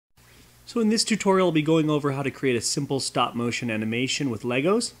So in this tutorial, I'll be going over how to create a simple stop motion animation with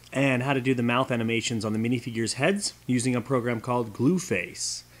Legos and how to do the mouth animations on the minifigures' heads using a program called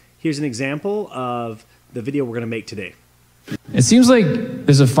GlueFace. Here's an example of the video we're going to make today. It seems like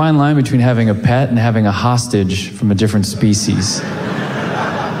there's a fine line between having a pet and having a hostage from a different species.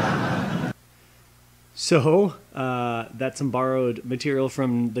 So that's some borrowed material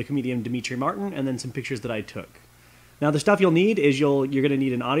from the comedian Dimitri Martin and then some pictures that I took. Now the stuff you'll need is you're going to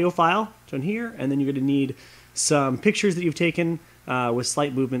need an audio file, shown here, and then you're going to need some pictures that you've taken with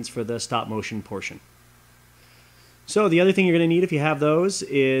slight movements for the stop motion portion. So the other thing you're going to need if you have those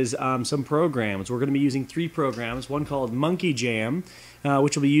is some programs. We're going to be using 3 programs, one called MonkeyJam,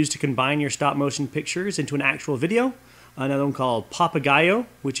 which will be used to combine your stop motion pictures into an actual video, another one called Papagayo,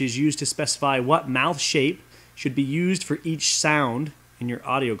 which is used to specify what mouth shape should be used for each sound in your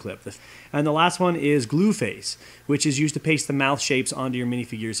audio clip. And the last one is GlueFace, which is used to paste the mouth shapes onto your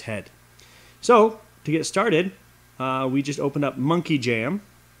minifigure's head. So, to get started, we just opened up MonkeyJam.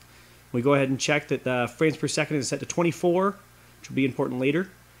 We go ahead and check that the frames per second is set to 24, which will be important later,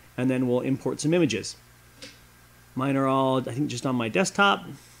 and then we'll import some images. Mine are all, I think, just on my desktop.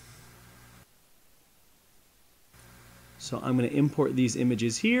 So I'm going to import these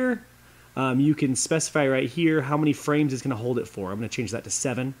images here. You can specify right here how many frames it's going to hold it for. I'm going to change that to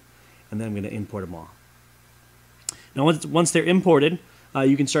 7, and then I'm going to import them all. Now once they're imported,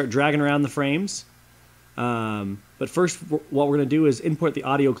 you can start dragging around the frames. But first, what we're going to do is import the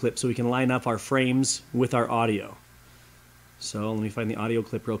audio clip so we can line up our frames with our audio. So let me find the audio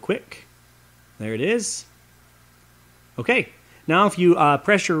clip real quick. There it is. Okay, now if you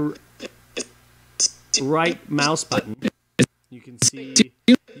press your right mouse button, you can see,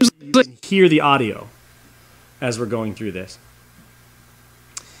 you can hear the audio as we're going through this.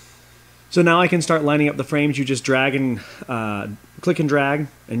 So now I can start lining up the frames. You just drag and click and drag,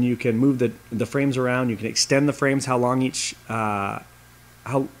 and you can move the frames around. You can extend the frames, how long each, how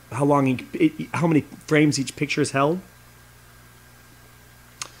many frames each picture is held.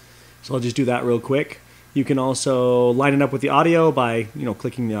 So I'll just do that real quick. You can also line it up with the audio by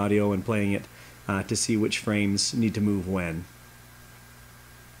clicking the audio and playing it to see which frames need to move when.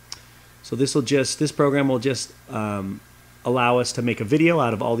 So this program will just allow us to make a video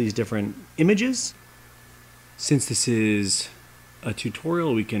out of all these different images. Since this is a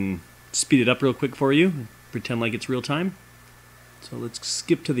tutorial, we can speed it up real quick for you, pretend like it's real time. So let's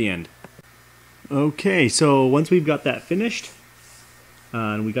skip to the end. Okay, so once we've got that finished,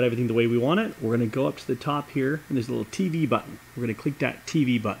 and we got everything the way we want it, we're going to go up to the top here, and there's a little TV button. We're going to click that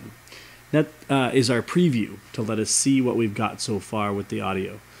TV button. That is our preview to let us see what we've got so far with the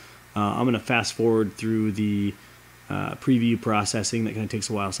audio. I'm going to fast forward through the preview processing. That kind of takes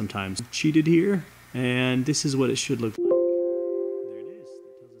a while sometimes. Cheated here, and this is what it should look like. There it is.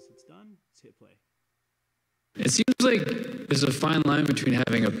 That tells us it's done. Let's hit play. It seems like there's a fine line between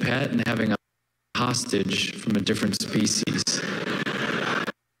having a pet and having a hostage from a different species.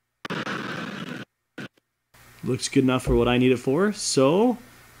 Looks good enough for what I need it for, so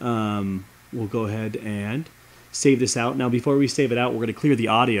we'll go ahead and save this out. Now before we save it out, we're going to clear the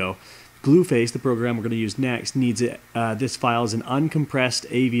audio. GlueFace, the program we're going to use next, needs it. This file is an uncompressed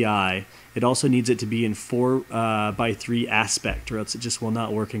AVI. It also needs it to be in 4:3 aspect, or else it just will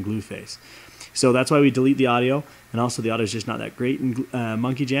not work in GlueFace. So that's why we delete the audio, and also the audio is just not that great in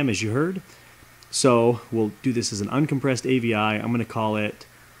MonkeyJam, as you heard. So we'll do this as an uncompressed AVI. I'm going to call it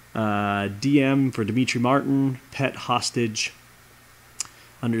DM for Dimitri Martin, pet hostage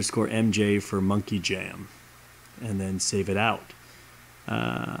 _MJ for MonkeyJam, and then save it out.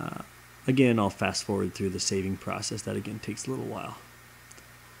 Again, I'll fast forward through the saving process. That again takes a little while.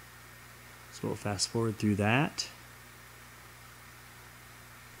 So we'll fast forward through that.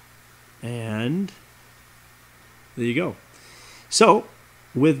 And there you go. So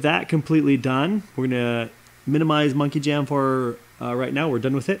with that completely done, we're going to minimize MonkeyJam for right now. We're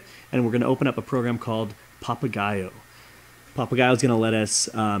done with it. And we're going to open up a program called Papagayo. Papagayo is going to let us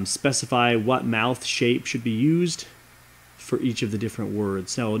specify what mouth shape should be used for each of the different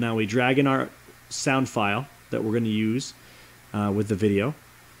words. So now we drag in our sound file that we're going to use with the video,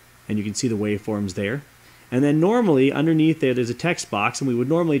 and you can see the waveforms there. And then normally underneath there's a text box, and we would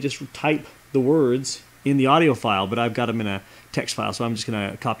normally just type the words in the audio file, but I've got them in a text file, so I'm just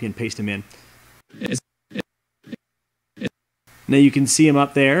going to copy and paste them in. Now you can see them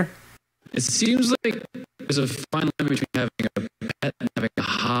up there. It seems like there's a fine line between having a pet and having a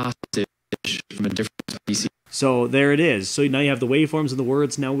hostage from a different species. So there it is. So now you have the waveforms and the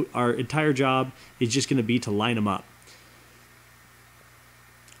words. Now our entire job is just going to be to line them up.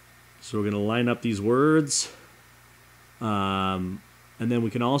 So we're going to line up these words. And And then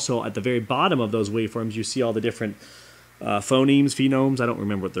we can also, at the very bottom of those waveforms, you see all the different phonemes, phenomes, I don't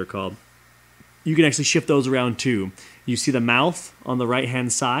remember what they're called. You can actually shift those around too. You see the mouth on the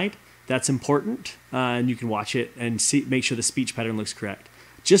right-hand side. That's important, and you can watch it and see, make sure the speech pattern looks correct.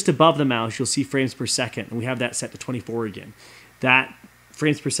 Just above the mouse, you'll see frames per second, and we have that set to 24 again. That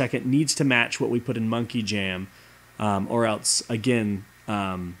frames per second needs to match what we put in MonkeyJam, or else, again,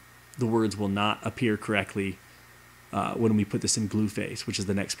 the words will not appear correctly when we put this in GlueFace, which is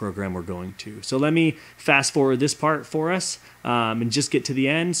the next program we're going to. So let me fast forward this part for us and just get to the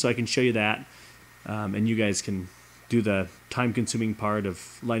end so I can show you that, and you guys can do the time-consuming part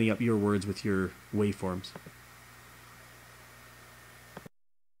of lining up your words with your waveforms.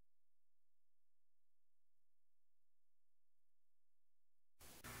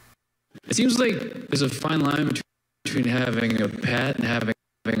 It seems like there's a fine line between having a pet and having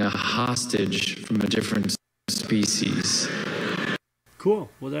a hostage from a different species. Cool.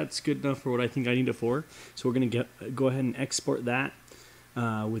 Well, that's good enough for what I think I need it for. So we're going to go ahead and export that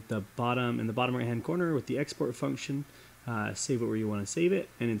with the bottom in the bottom right-hand corner with the export function. Save it where you want to save it,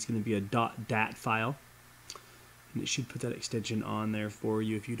 and it's going to be a .dat file. And it should put that extension on there for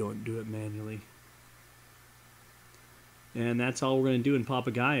you if you don't do it manually. And that's all we're going to do in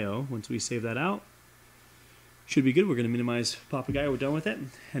Papagayo. Once we save that out, should be good. We're going to minimize Papagayo. We're done with it.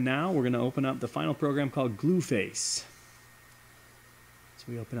 And now we're going to open up the final program called GlueFace. So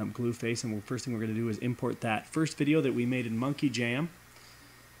we open up GlueFace, and the first thing we're going to do is import that first video that we made in MonkeyJam.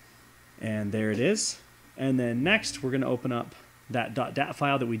 And there it is. And then next, we're going to open up that .dat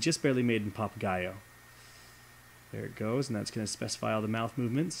file that we just barely made in Papagayo. There it goes, and that's going to specify all the mouth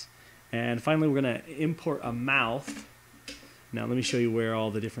movements. And finally, we're going to import a mouth. Now let me show you where all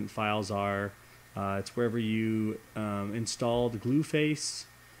the different files are. It's wherever you installed GlueFace.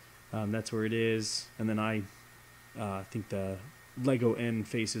 That's where it is. And then I think the Lego N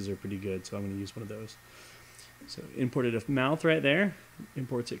faces are pretty good, so I'm going to use one of those. So imported a mouth right there.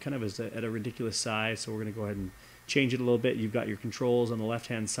 Imports it kind of at a ridiculous size, so we're going to go ahead and change it a little bit. You've got your controls on the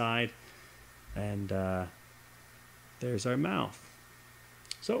left-hand side. And there's our mouth.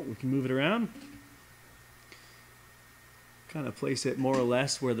 So we can move it around. Kind of place it more or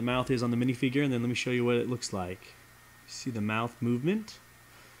less where the mouth is on the minifigure, and then let me show you what it looks like. See the mouth movement?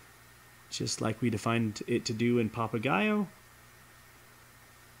 Just like we defined it to do in Papagayo.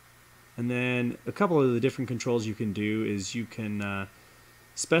 And then a couple of the different controls you can do is you can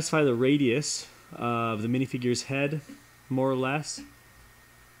specify the radius of the minifigure's head, more or less.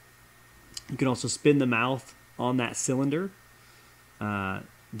 You can also spin the mouth on that cylinder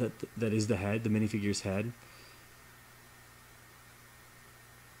that is the head, the minifigure's head.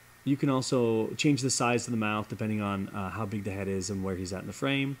 You can also change the size of the mouth depending on how big the head is and where he's at in the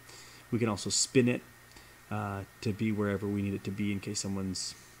frame. We can also spin it to be wherever we need it to be in case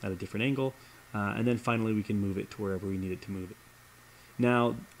someone's at a different angle. And then finally we can move it to wherever we need it to move it.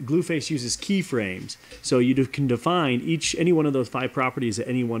 Now, GlueFace uses keyframes, so you can define any one of those 5 properties at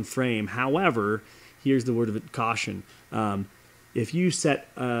any one frame. However, here's the word of caution. If you set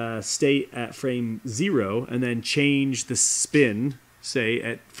a state at frame 0 and then change the spin, say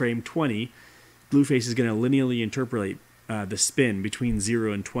at frame 20, GlueFace is going to linearly interpolate the spin between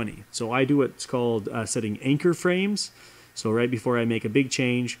 0 and 20. So I do what's called setting anchor frames. So right before I make a big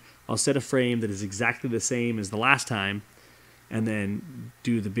change, I'll set a frame that is exactly the same as the last time, and then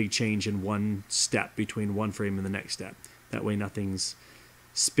do the big change in one step between one frame and the next step. That way nothing's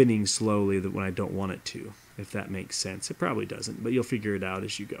spinning slowly when I don't want it to, if that makes sense. It probably doesn't, but you'll figure it out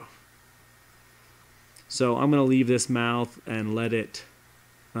as you go. So I'm going to leave this mouth and let it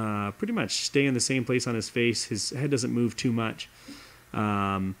pretty much stay in the same place on his face. His head doesn't move too much.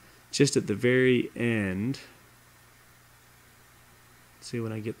 Just at the very end, see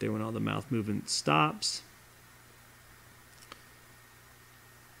when I get there when all the mouth movement stops,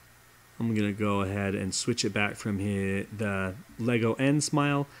 I'm going to go ahead and switch it back from the Lego N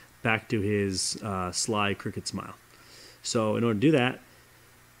smile back to his sly cricket smile. So in order to do that,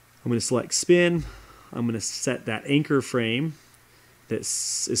 I'm going to select spin. I'm going to set that anchor frame that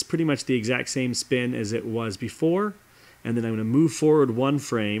is pretty much the exact same spin as it was before, and then I'm going to move forward one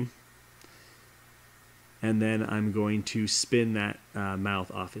frame, and then I'm going to spin that mouth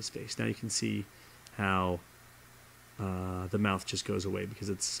off his face. Now you can see how the mouth just goes away because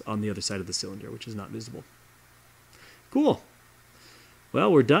it's on the other side of the cylinder, which is not visible. Cool.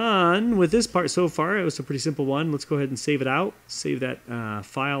 Well, we're done with this part so far. It was a pretty simple one. Let's go ahead and save it out. Save that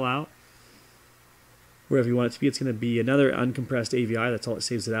file out wherever you want it to be. It's going to be another uncompressed AVI. That's all it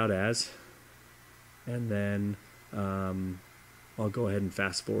saves it out as. And then I'll go ahead and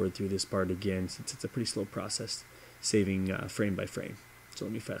fast forward through this part again since it's a pretty slow process saving frame by frame. So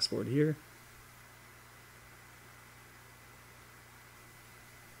let me fast forward here.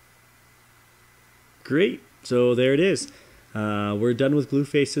 Great. So there it is. We're done with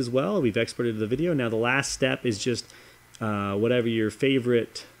GlueFace as well. We've exported the video. Now the last step is just whatever your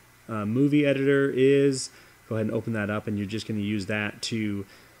favorite movie editor is. Go ahead and open that up, and you're just going to use that to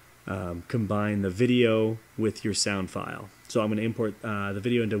combine the video with your sound file. So I'm going to import the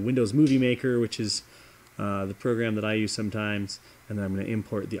video into Windows Movie Maker, which is the program that I use sometimes, and then I'm going to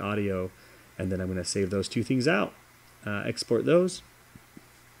import the audio, and then I'm going to save those two things out, export those,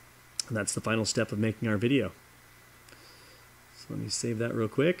 and that's the final step of making our video. So let me save that real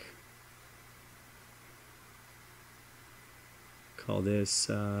quick. Call this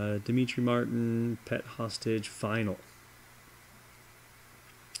Dimitri Martin Pet Hostage Final.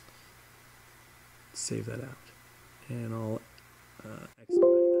 Save that out, and I'll expedite that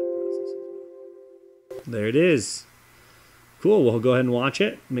process as well. There it is. Cool. We'll go ahead and watch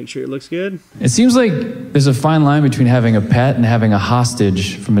it. Make sure it looks good. It seems like there's a fine line between having a pet and having a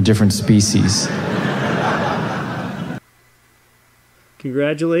hostage from a different species.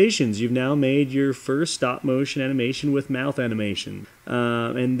 Congratulations, you've now made your first stop-motion animation with mouth animation.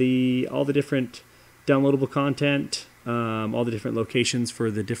 And all the different downloadable content, all the different locations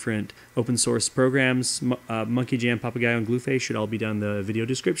for the different open source programs, MonkeyJam, Papagayo, and GlueFace should all be down in the video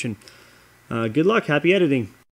description. Good luck, happy editing.